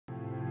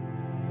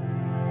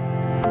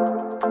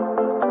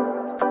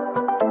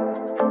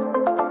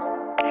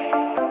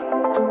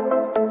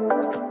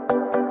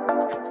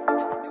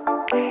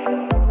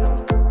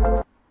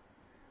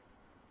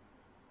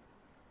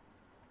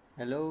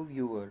Hello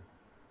viewer,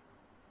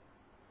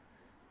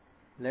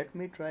 let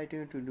me try to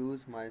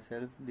introduce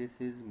myself. This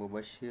is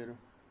Mubashir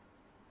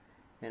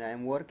and I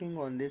am working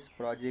on this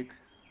project.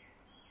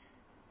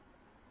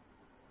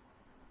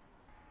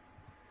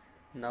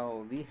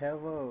 Now we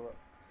have a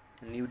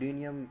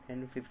neodymium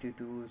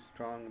N52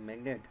 strong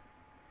magnet.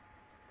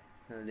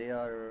 They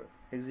are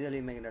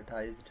axially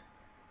magnetized.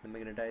 The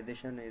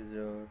magnetization is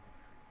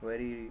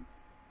very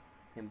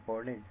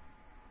important.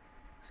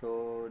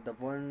 So the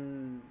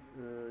one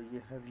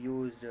you have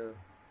used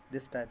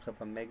this types of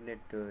a magnet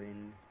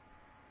in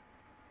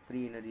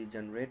free energy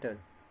generator.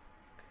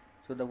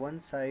 So the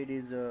one side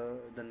is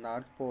the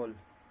north pole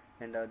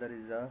and the other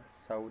is the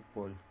south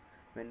pole.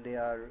 When they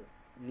are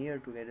near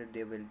together,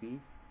 they will be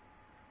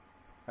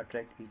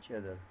attract each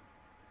other.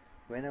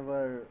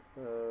 Whenever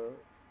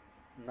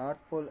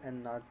north pole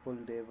and north pole,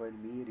 they will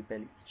be repel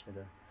each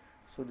other.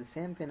 So the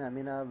same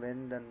phenomena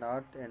when the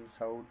north and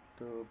south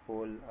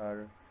pole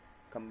are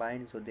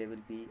combined, so they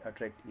will be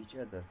attract each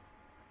other.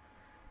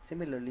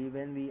 Similarly,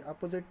 when we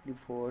opposite the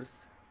force,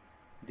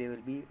 they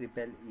will be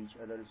repel each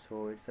other,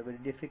 so it's a very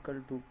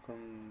difficult to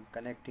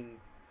connecting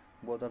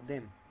both of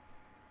them.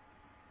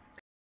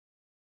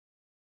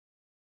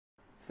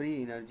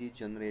 Free energy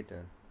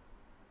generator,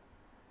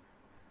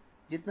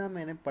 जितना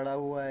मैंने पढ़ा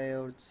हुआ है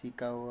और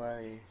सीखा हुआ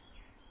है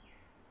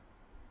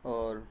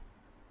और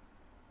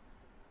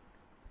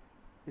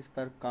इस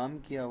पर काम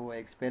किया हुआ है,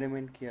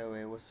 एक्सपेरिमेंट किया हुआ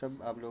है, वो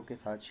सब आप लोगों के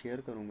साथ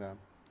शेयर करूँगा।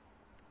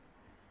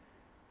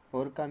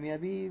 और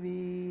कामयाबी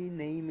भी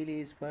नहीं मिली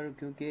इस पर,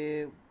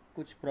 क्योंकि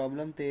कुछ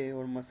प्रॉब्लम थे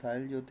और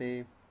मसाइल जो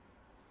थे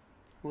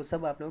वो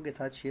सब आप लोगों के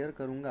साथ शेयर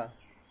करूँगा।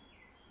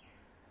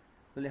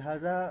 तो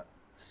लिहाजा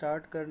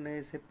स्टार्ट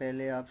करने से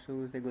पहले आप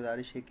सबसे से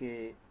गुजारिश है कि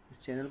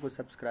इस चैनल को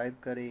सब्सक्राइब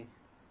करें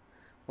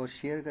और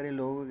शेयर करें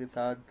लोगों के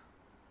साथ।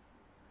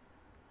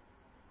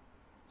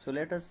 So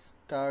let us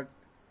start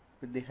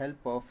with the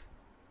help of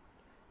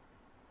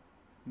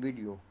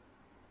video.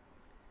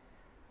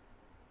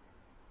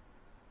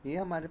 ये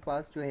हमारे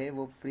पास जो है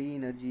वो फ्री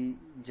एनर्जी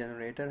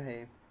जनरेटर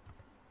है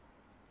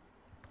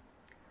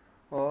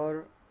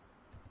और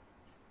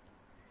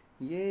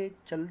ये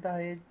चलता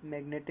है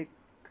मैग्नेटिक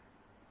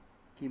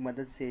की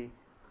मदद से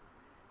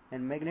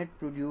and magnet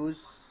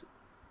produce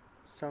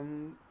some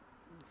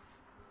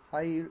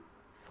high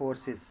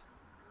forces.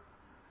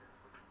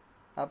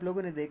 आप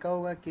लोगों ने देखा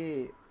होगा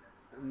कि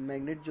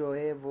मैग्नेट जो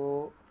है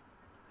वो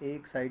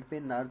एक साइड पे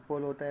नॉर्थ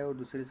पोल होता है और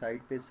दूसरी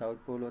साइड पे साउथ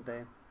पोल होता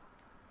है,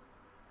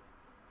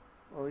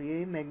 और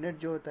ये मैग्नेट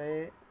जो होता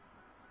है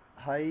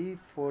हाई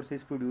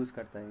फोर्सेस प्रोड्यूस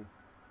करता है।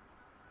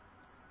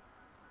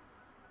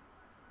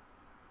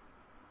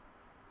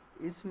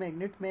 इस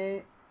मैग्नेट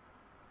में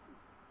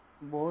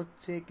बहुत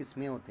से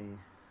किस्में होते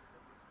हैं।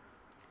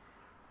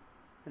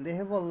 They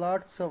have a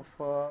lots of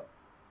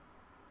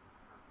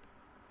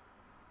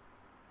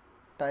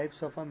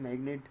types of a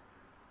magnet.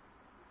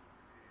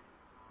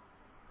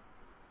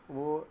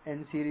 वो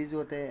N सीरीज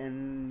होते हैं, N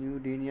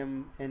न्यूडीनियम,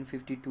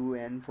 N52,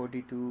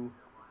 N42,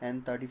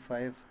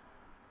 N35,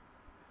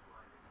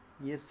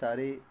 ये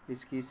सारे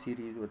इसकी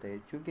सीरीज होते हैं।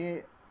 चूँकि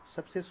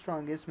सबसे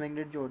स्ट्रॉन्गेस्ट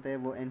मैग्नेट जो होता है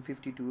वो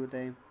N52 होता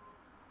है।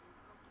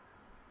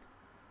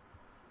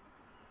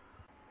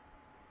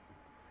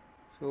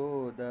 So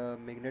the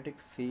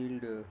magnetic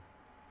field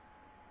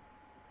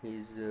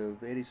is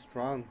very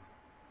strong.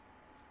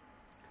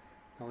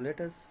 Now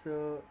let us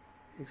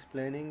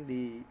explaining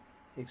the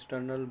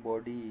external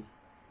body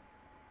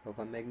of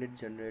a magnet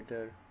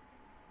generator.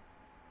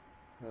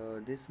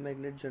 This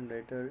magnet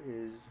generator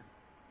is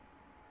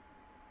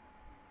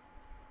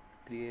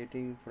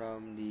creating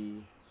from the,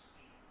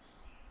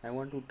 I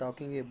want to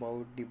talking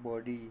about the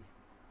body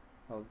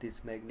of this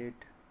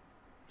magnet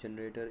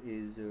generator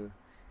is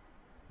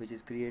which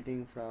is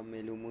creating from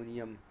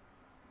aluminum,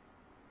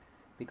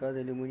 because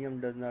aluminum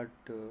does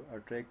not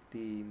attract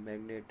the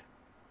magnet.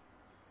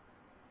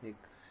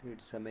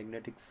 Its a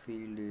magnetic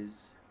field is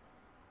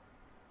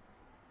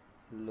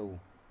low.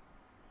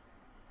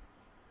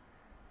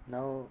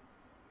 Now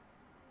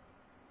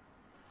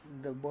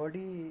the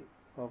body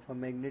of a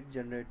magnet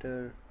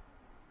generator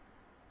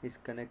is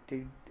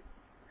connected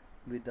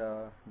with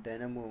a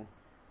dynamo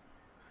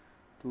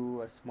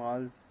to a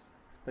small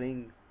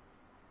spring,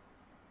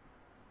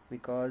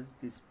 because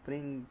the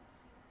spring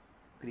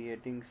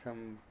creating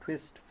some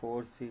twist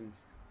forcing.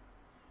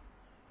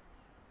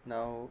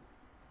 Now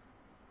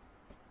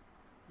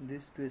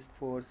this twist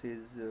force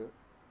is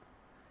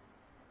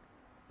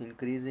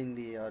increasing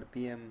the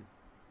RPM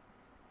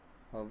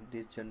of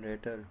this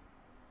generator.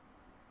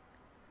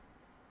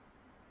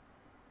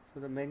 So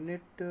the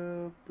magnet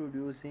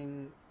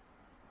producing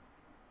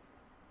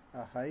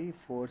a high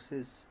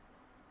forces,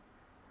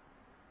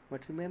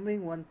 but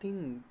remembering one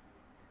thing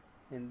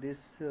in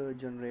this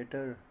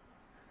generator,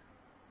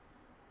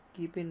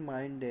 keep in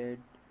mind that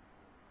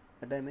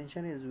a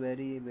dimension is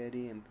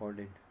very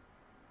important.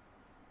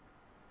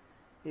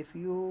 If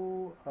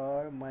you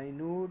are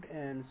minute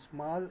and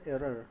small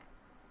error,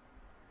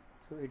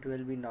 so it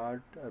will be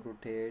not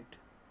rotate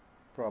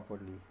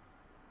properly.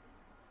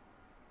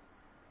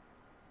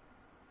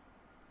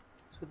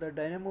 So the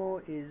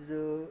dynamo is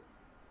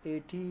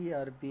 80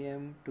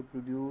 rpm to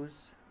produce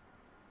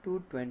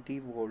 220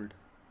 volt,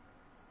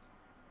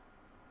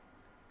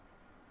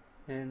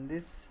 and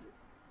this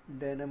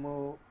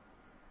dynamo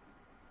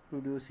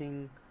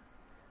producing